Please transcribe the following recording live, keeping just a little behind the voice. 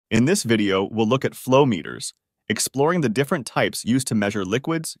In this video, we'll look at flow meters, exploring the different types used to measure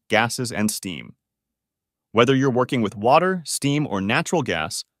liquids, gases, and steam. Whether you're working with water, steam, or natural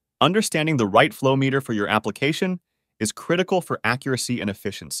gas, understanding the right flow meter for your application is critical for accuracy and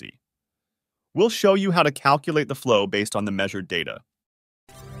efficiency. We'll show you how to calculate the flow based on the measured data.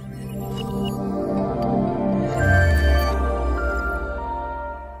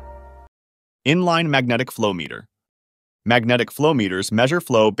 Inline magnetic flow meter. Magnetic flow meters measure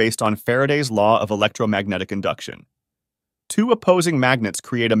flow based on Faraday's law of electromagnetic induction. Two opposing magnets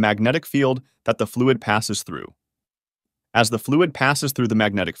create a magnetic field that the fluid passes through. As the fluid passes through the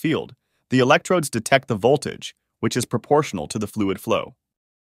magnetic field, the electrodes detect the voltage, which is proportional to the fluid flow.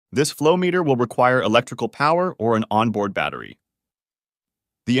 This flow meter will require electrical power or an onboard battery.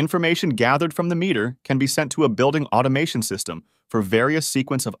 The information gathered from the meter can be sent to a building automation system for various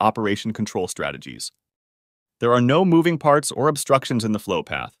sequence of operation control strategies. There are no moving parts or obstructions in the flow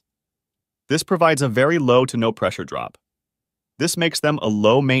path. This provides a very low to no pressure drop. This makes them a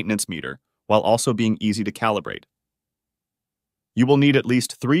low-maintenance meter, while also being easy to calibrate. You will need at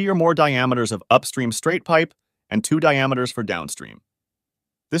least 3 or more diameters of upstream straight pipe and 2 diameters for downstream.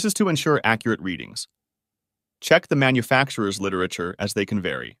 This is to ensure accurate readings. Check the manufacturer's literature as they can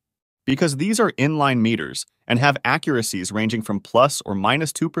vary. Because these are inline meters and have accuracies ranging from plus or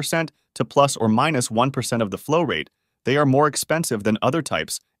minus 2% to plus or minus 1% of the flow rate, they are more expensive than other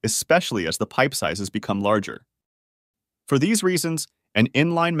types, especially as the pipe sizes become larger. For these reasons, an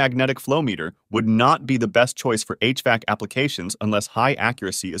inline magnetic flow meter would not be the best choice for HVAC applications unless high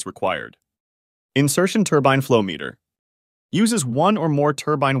accuracy is required. Insertion turbine flow meter uses one or more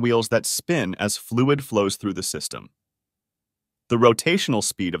turbine wheels that spin as fluid flows through the system. The rotational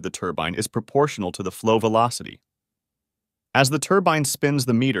speed of the turbine is proportional to the flow velocity. As the turbine spins,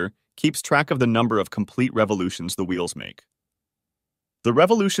 the meter keeps track of the number of complete revolutions the wheels make. The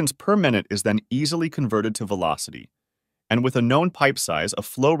revolutions per minute is then easily converted to velocity, and with a known pipe size, a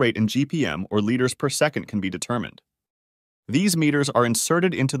flow rate in GPM or liters per second can be determined. These meters are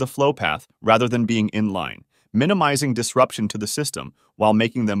inserted into the flow path rather than being inline, minimizing disruption to the system while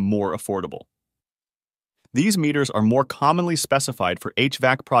making them more affordable. These meters are more commonly specified for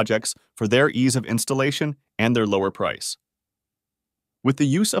HVAC projects for their ease of installation and their lower price. With the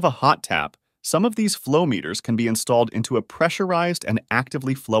use of a hot tap, some of these flow meters can be installed into a pressurized and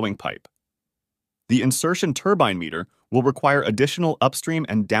actively flowing pipe. The insertion turbine meter will require additional upstream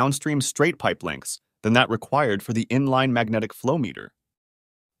and downstream straight pipe lengths than that required for the inline magnetic flow meter.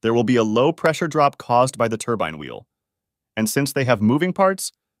 There will be a low pressure drop caused by the turbine wheel, and since they have moving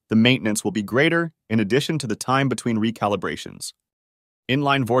parts, the maintenance will be greater in addition to the time between recalibrations.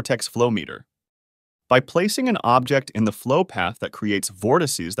 Inline Vortex flow meter. By placing an object in the flow path that creates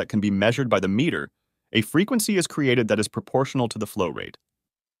vortices that can be measured by the meter, a frequency is created that is proportional to the flow rate.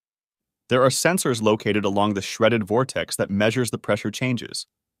 There are sensors located along the shredded vortex that measures the pressure changes.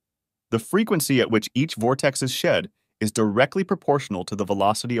 The frequency at which each vortex is shed is directly proportional to the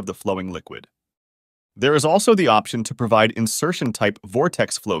velocity of the flowing liquid. There is also the option to provide insertion-type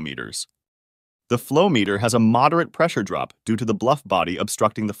vortex flow meters. The flow meter has a moderate pressure drop due to the bluff body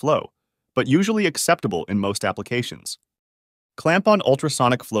obstructing the flow, but usually acceptable in most applications. Clamp-on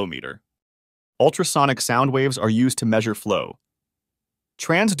Ultrasonic flow meter. Ultrasonic sound waves are used to measure flow.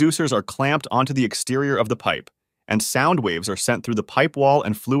 Transducers are clamped onto the exterior of the pipe, and sound waves are sent through the pipe wall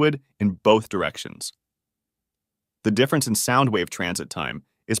and fluid in both directions. The difference in sound wave transit time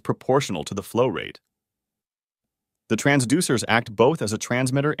is proportional to the flow rate. The transducers act both as a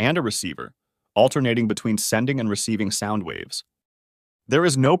transmitter and a receiver, alternating between sending and receiving sound waves. There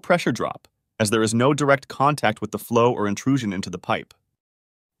is no pressure drop, as there is no direct contact with the flow or intrusion into the pipe.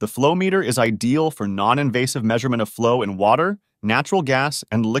 The flow meter is ideal for non-invasive measurement of flow in water, natural gas,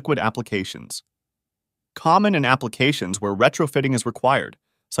 and liquid applications. Common in applications where retrofitting is required,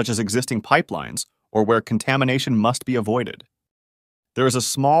 such as existing pipelines, or where contamination must be avoided. There is a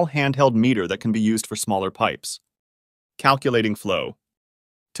small handheld meter that can be used for smaller pipes. Calculating flow.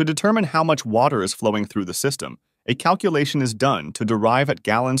 To determine how much water is flowing through the system, a calculation is done to derive at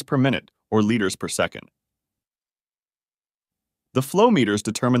gallons per minute or liters per second. The flow meters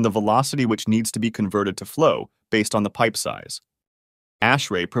determine the velocity which needs to be converted to flow based on the pipe size.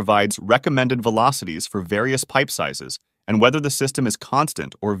 ASHRAE provides recommended velocities for various pipe sizes and whether the system is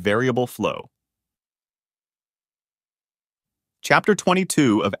constant or variable flow. Chapter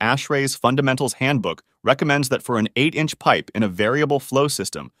 22 of ASHRAE's Fundamentals Handbook recommends that for an 8-inch pipe in a variable flow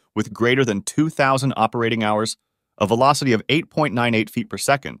system with greater than 2,000 operating hours, a velocity of 8.98 feet per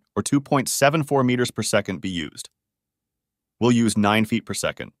second or 2.74 meters per second be used. We'll use 9 feet per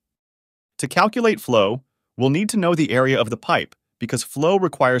second. To calculate flow, we'll need to know the area of the pipe because flow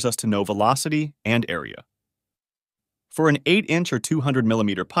requires us to know velocity and area. For an 8-inch or 200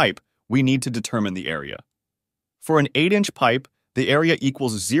 millimeter pipe, we need to determine the area. For an 8-inch pipe, the area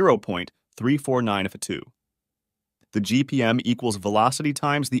equals 0.349 The GPM equals velocity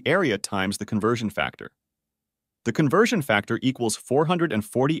times the area times the conversion factor. The conversion factor equals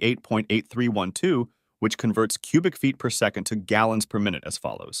 448.8312, which converts cubic feet per second to gallons per minute as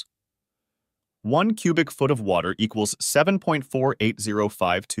follows. 1 cubic foot of water equals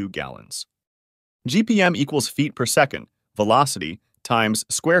 7.48052 gallons. GPM equals feet per second, velocity, times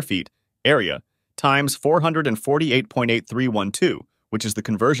square feet, area, times 448.8312, which is the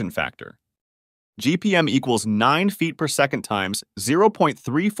conversion factor. GPM equals 9 feet per second times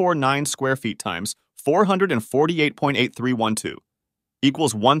 0.349 square feet times 448.8312,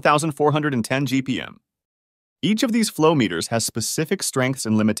 equals 1,410 GPM. Each of these flow meters has specific strengths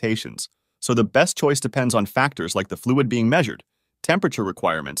and limitations, so the best choice depends on factors like the fluid being measured, temperature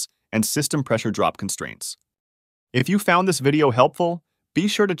requirements, and system pressure drop constraints. If you found this video helpful, be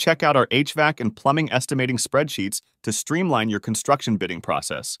sure to check out our HVAC and plumbing estimating spreadsheets to streamline your construction bidding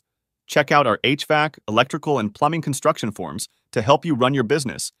process. Check out our HVAC, electrical, and plumbing construction forms to help you run your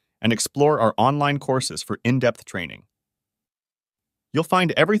business, and explore our online courses for in-depth training. You'll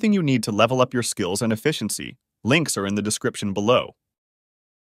find everything you need to level up your skills and efficiency. Links are in the description below.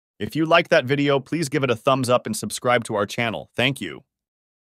 If you liked that video, please give it a thumbs up and subscribe to our channel. Thank you.